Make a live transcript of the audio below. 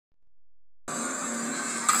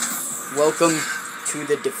Welcome to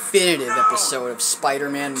the definitive episode of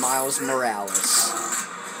Spider-Man Miles Morales.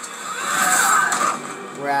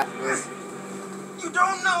 We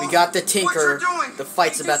got the Tinker. The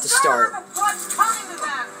fight's about to start. What's coming to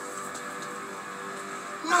them?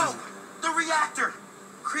 No, the reactor.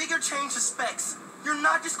 Krieger changed the specs. You're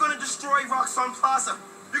not just going to destroy Roxxon Plaza.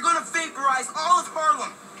 You're going to vaporize all of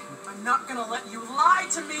Harlem. I'm not going to let you lie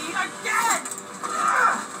to me again.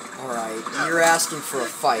 Alright, you're asking for a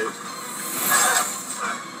fight.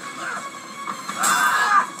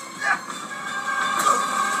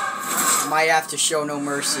 Might have to show no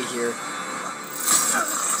mercy here.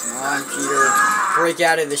 Come on, Peter. Break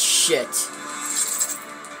out of this shit.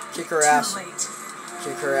 Kick her ass.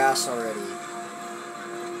 Kick her ass already.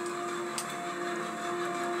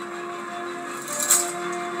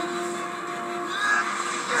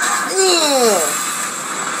 Ugh!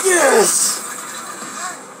 Yes!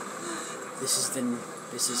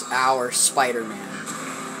 This is our Spider-Man.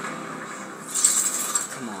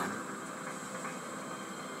 Come on.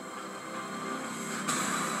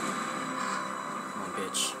 Come on,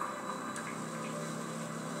 bitch.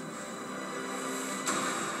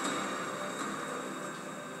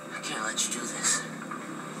 I can't let you do this.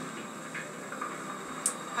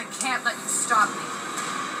 I can't let you stop me.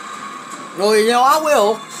 No, you know, I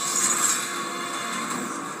will.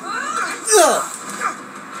 Ugh!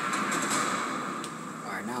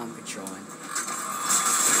 Alright, now I'm controlling.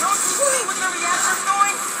 Don't you see what the reactor's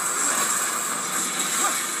doing?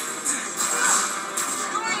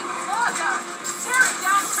 Destroying Plaza! Tearing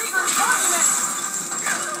down Krieger's monument!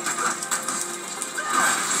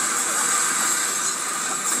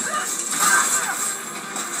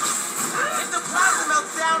 If the plaza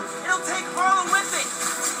melts down, it'll take Harlem with it!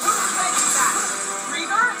 Who's saying that?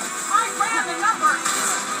 Krieger? I ran the numbers!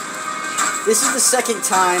 This is the second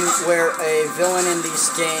time where a villain in these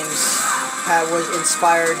games was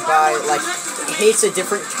inspired by, like, hates a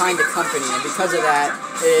different kind of company, and because of that,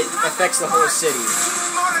 it affects the whole city.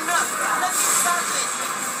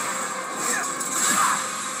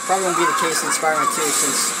 Probably won't be the case in Spider-Man 2,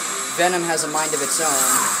 since Venom has a mind of its own.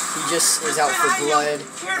 He just is out for blood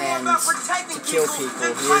and to kill people.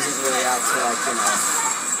 He isn't really out to, like, you know...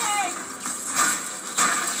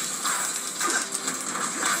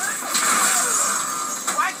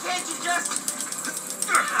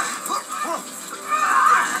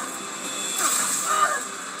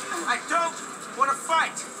 I don't want to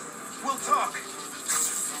fight. We'll talk.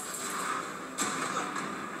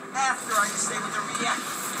 After I disable the reactor.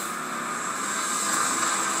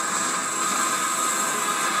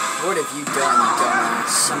 What have you done, you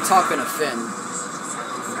dumbass? I'm talking to Finn.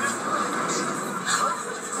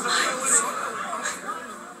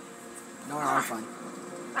 No, I'm fine.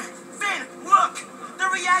 Finn, look! The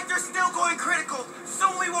reactor's still going critical.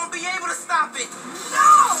 Soon we won't be able to stop it.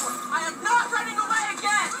 No! I am not running away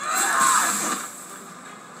again!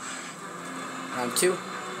 Round 2.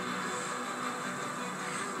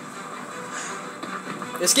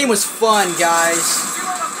 This game was fun, guys.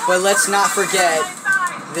 But let's not forget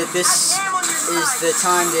that this is the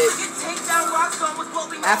time that...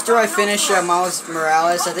 After I finish Miles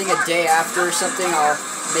Morales, I think a day after or something, I'll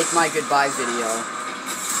make my goodbye video.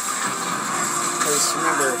 Because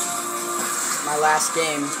remember, my last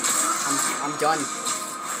game, I'm done. I'm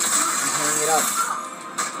hanging it up.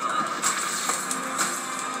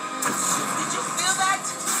 Did you feel that?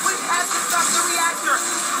 We have to stop the reactor.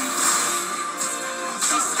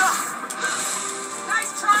 She's stuck.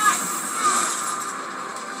 Nice try.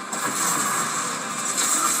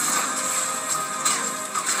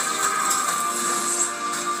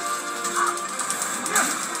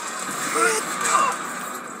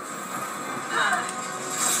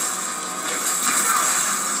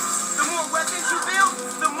 The more weapons you build,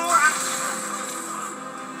 the more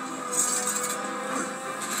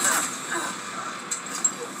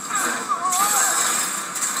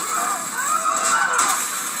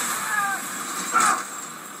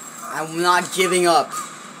I'm not giving up.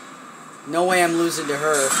 No way I'm losing to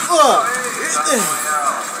her.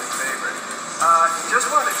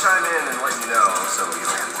 Just wanted to chime in and let you know so you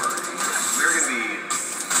don't worry. We're gonna be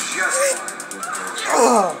just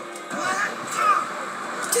fine.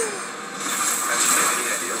 Have you any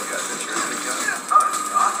idea what got this year?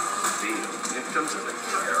 The victims of the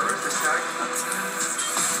terrorist attack?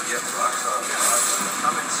 Yep, Roxxon.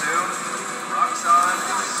 Coming soon. Roxxon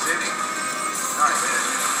City. Alright, man.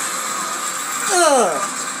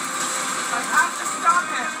 I have to stop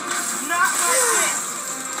him. Not like this.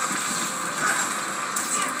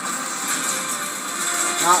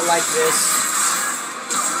 Not like this.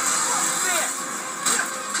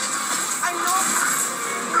 I know.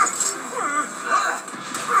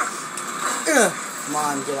 Come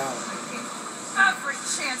on, get out. Every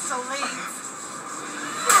chance to leave.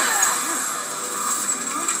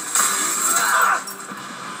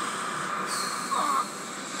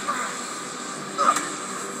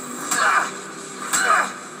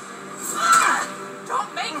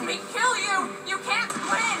 Don't make me kill you! You can't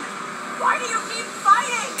win! Why do you keep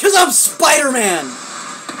fighting? 'Cause I'm Spider-Man!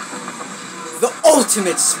 The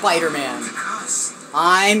ultimate Spider-Man. Because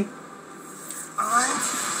I'm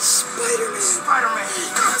Spider-Man. Spider-Man.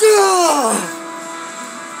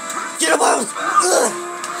 Get him out! Ugh.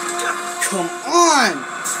 Come on!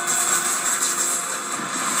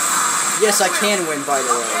 Yes, I can win, by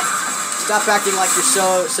the way. Stop acting like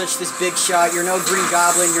you're such this big shot. You're no Green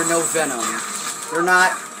Goblin, you're no Venom. You're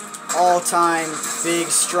not all-time big,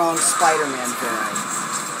 strong Spider-Man villain.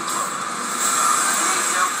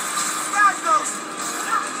 God knows.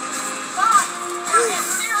 God, you're getting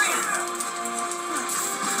serious.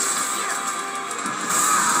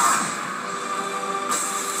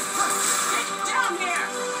 Get down here.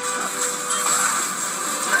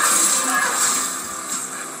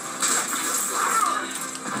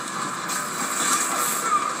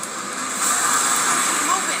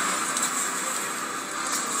 Move it.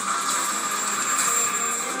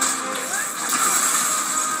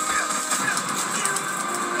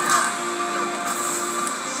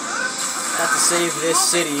 Got to save this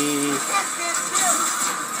city. Can't stand still.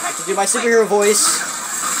 I have to do my superhero voice.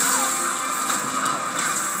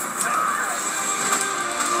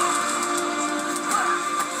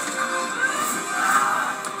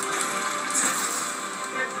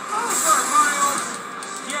 Over, Miles.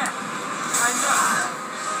 Yeah, I know.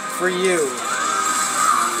 For you.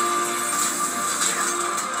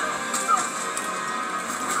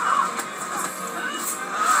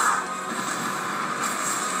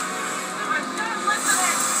 I'm not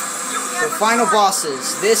listening. You The never final tried. bosses,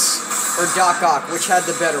 this or Doc Ock, which had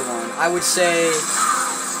the better one? I would say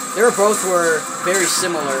they were very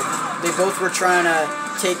similar. They both were trying to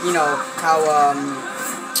take, you know, how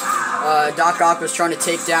Doc Ock was trying to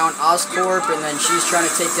take down Oscorp, and then she's trying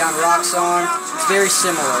to take down Roxxon. It's very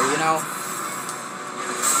similar, you know.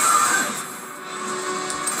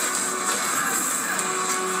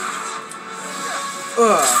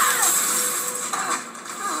 Ugh.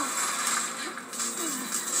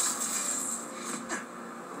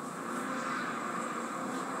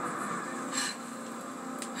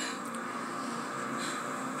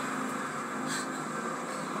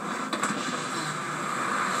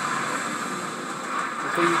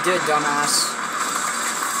 Look what you did, dumbass.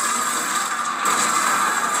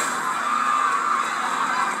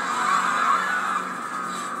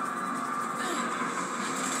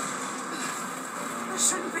 This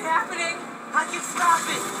shouldn't be happening. I can stop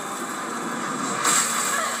it.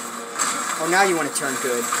 Oh, now you want to turn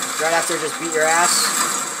good. Right after I just beat your ass?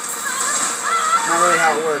 Not really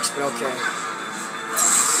how it works, but okay.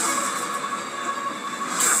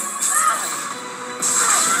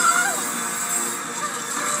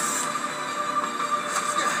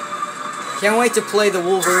 Can't wait to play the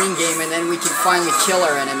Wolverine game, and then we can finally kill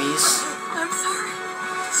our enemies. I'm sorry.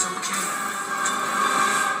 It's okay.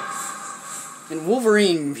 And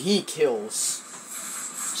Wolverine, he kills.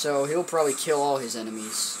 So he'll probably kill all his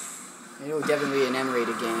enemies. It'll definitely be an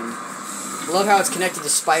M-rated game. I love how it's connected to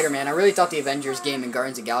Spider-Man. I really thought the Avengers game and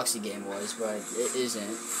Guardians of the Galaxy game was, but it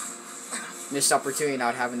isn't. Missed opportunity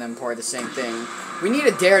not having them part of the same thing. We need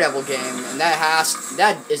a Daredevil game, and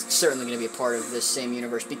that is certainly going to be a part of this same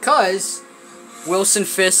universe, because Wilson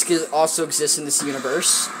Fisk also exists in this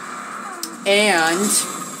universe. And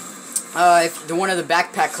one of the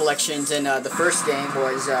backpack collections in the first game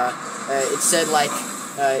was, it said, like,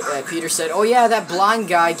 Peter said, "Oh yeah, that blonde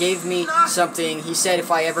guy gave me something. He said if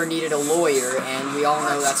I ever needed a lawyer," and we all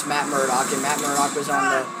know that's Matt Murdock, and Matt Murdock was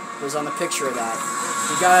on the picture of that.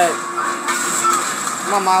 You got it.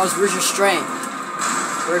 Come on, Miles. Where's your strength?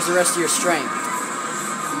 Where's the rest of your strength?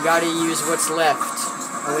 You got to use what's left.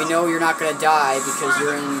 And we know you're not gonna die because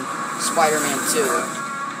you're in Spider-Man 2.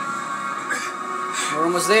 We're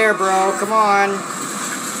almost there, bro. Come on.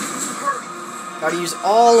 Got to use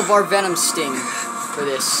all of our Venom Sting for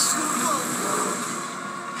this.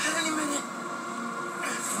 Any minute.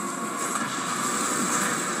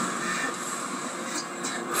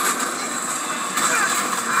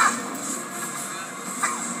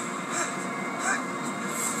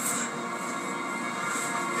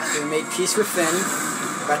 So we made peace with Finn.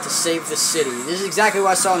 About to save the city. This is exactly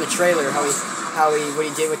what I saw in the trailer. What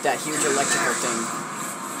he did with that huge electrical thing.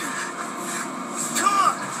 Come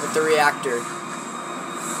on. With the reactor.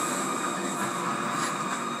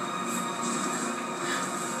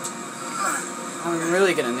 I'm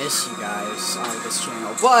really gonna miss you guys on this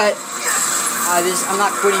channel, but I'm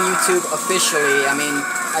not quitting YouTube officially. I mean,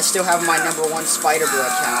 I still have my #1 Spider-Bro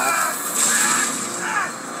account.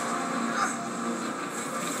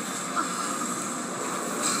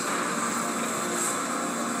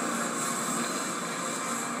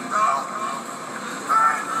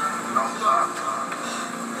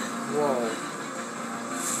 Whoa.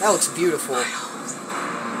 That looks beautiful.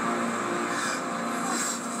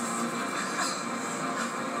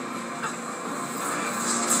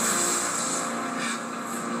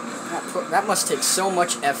 That must take so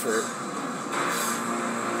much effort.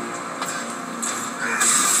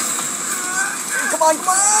 Come on, come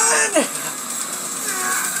on!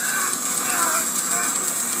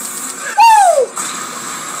 Woo!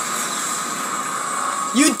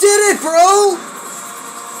 You did it, bro!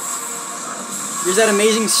 There's that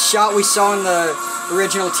amazing shot we saw in the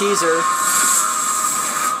original teaser.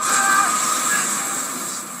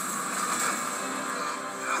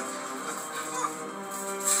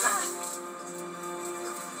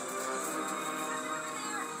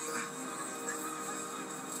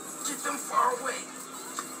 Get them far away.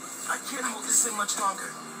 I can't hold this in much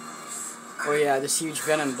longer. Oh yeah, this huge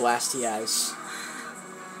venom blast he has.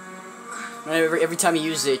 Every time he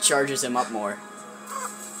uses it, it charges him up more.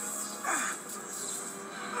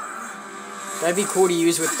 That'd be cool to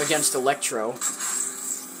use against Electro.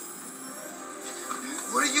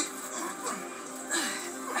 What are you...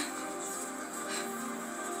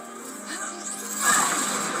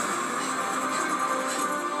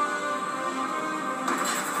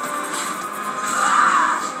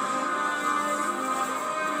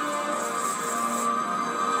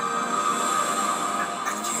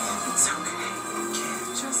 It's okay. You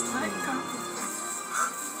can't just let go.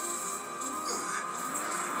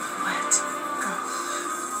 Let go.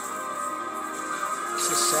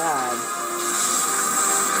 So sad.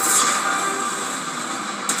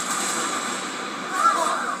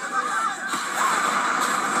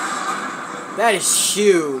 That is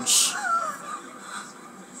huge.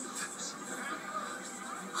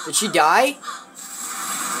 Did she die?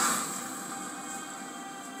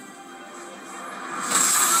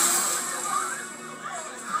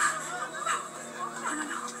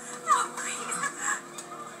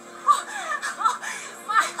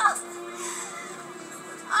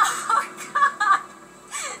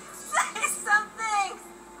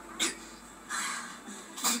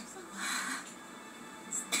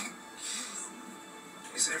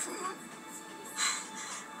 Is everyone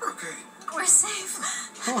okay? We're safe.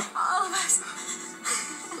 All of us.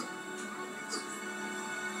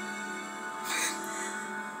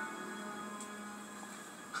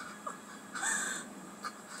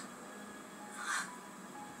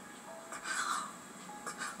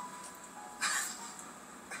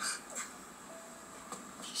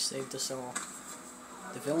 She saved us all.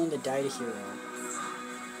 The villain that died a hero.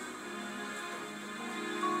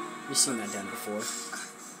 You've seen that done before.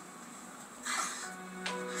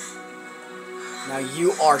 Now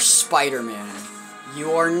you are Spider-Man.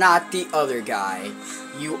 You are not the other guy.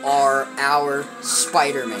 You are our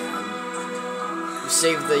Spider-Man. You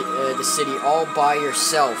saved the city all by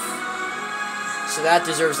yourself. So that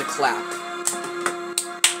deserves a clap.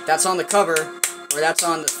 That's on the cover, or that's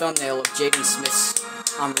on the thumbnail of Jaden Smith's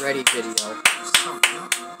I'm Ready video.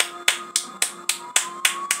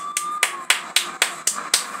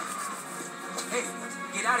 Hey,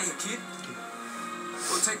 get out of here, kid.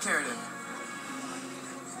 We'll take care of them.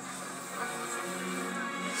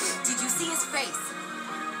 Did you see his face?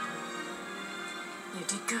 You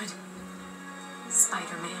did good,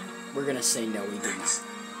 Spider-Man. We're gonna say no, we did not.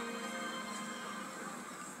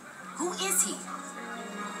 Who is he?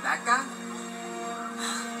 That guy?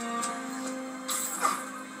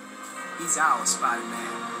 He's our Spider-Man.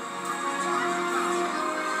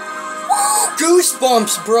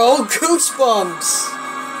 Goosebumps, bro! Goosebumps!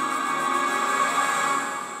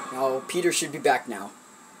 Now, Peter should be back now.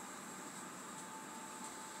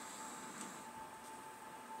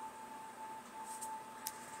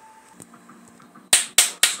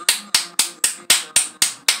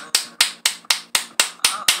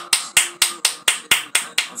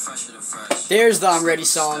 There's the I'm Ready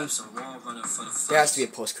song. There has to be a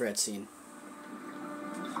post-credit scene.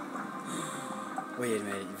 Wait a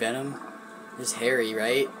minute, Venom? This is Harry,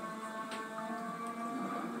 right?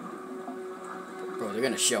 Bro, they're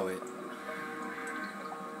gonna show it.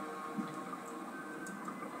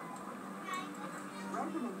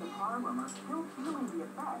 Residents of Harlem are still feeling the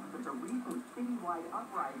effects of the recent citywide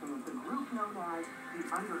uprising of the group known as the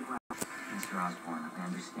Underground. Mr. Osborn, I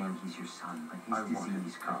understand he's your son, but his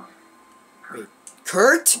disease could Wait,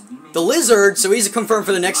 Kurt? The Lizard? So he's confirmed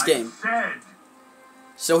for the next game.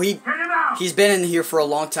 So he's been in here for a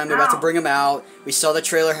long time. They're about to bring him out. We saw the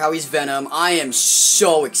trailer how he's Venom. I am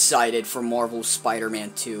so excited for Marvel's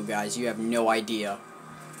Spider-Man 2, guys. You have no idea.